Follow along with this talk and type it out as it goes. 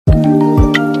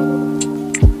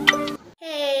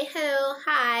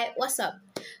what's up?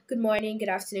 Good morning, good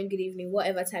afternoon, good evening,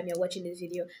 whatever time you're watching this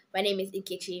video. My name is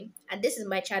Ikechi, and this is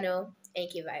my channel,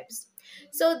 NK Vibes.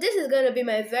 So this is gonna be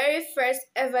my very first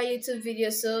ever YouTube video.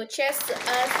 So cheers to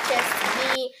us, cheers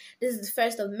to me. This is the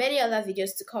first of many other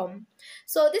videos to come.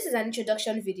 So this is an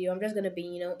introduction video. I'm just gonna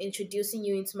be, introducing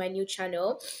you into my new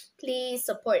channel. Please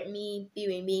support me, be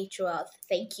with me throughout.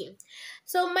 Thank you.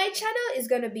 So my channel is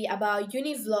gonna be about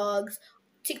uni vlogs,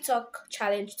 TikTok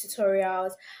challenge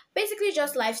tutorials, basically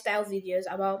just lifestyle videos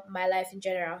about my life in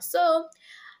general. So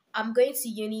I'm going to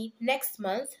uni next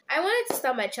month. I wanted to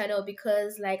start my channel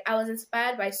because I was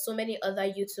inspired by so many other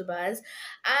YouTubers,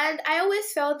 and I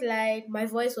always felt like my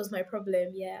voice was my problem.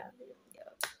 Yeah.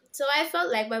 So I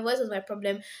felt like my voice was my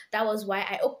problem. That was why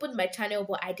I opened my channel,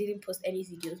 but I didn't post any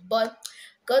videos. But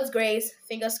God's grace,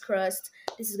 fingers crossed,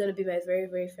 this is gonna be my very,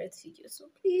 very first video. So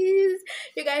please,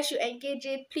 you guys should engage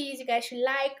it. Please, you guys should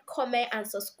like, comment, and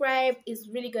subscribe. It's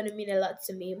really gonna mean a lot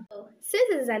to me. So, since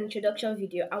this is an introduction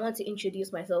video, I want to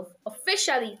introduce myself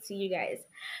officially to you guys.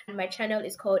 And my channel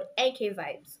is called NK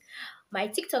Vibes. My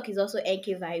TikTok is also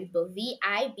NK Vibes, but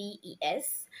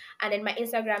VIBES. And then my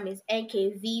Instagram is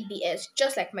NKVBS,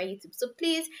 just like my YouTube. So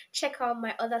please check out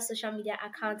my other social media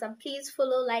accounts and please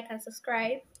follow, like, and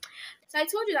subscribe. So I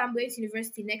told you that I'm going to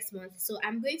university next month. So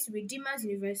I'm going to Redeemers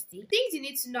University. Things you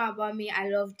need to know about me: I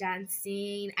love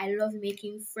dancing. I love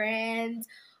making friends.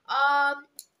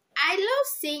 I love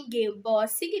singing, but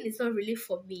singing is not really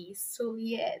for me. So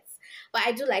yes, but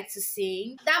I do like to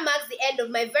sing. That marks the end of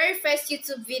my very first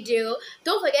YouTube video.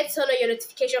 Don't forget to turn on your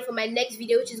notification for my next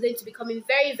video, which is going to be coming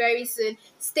very, very soon.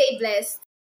 Stay blessed.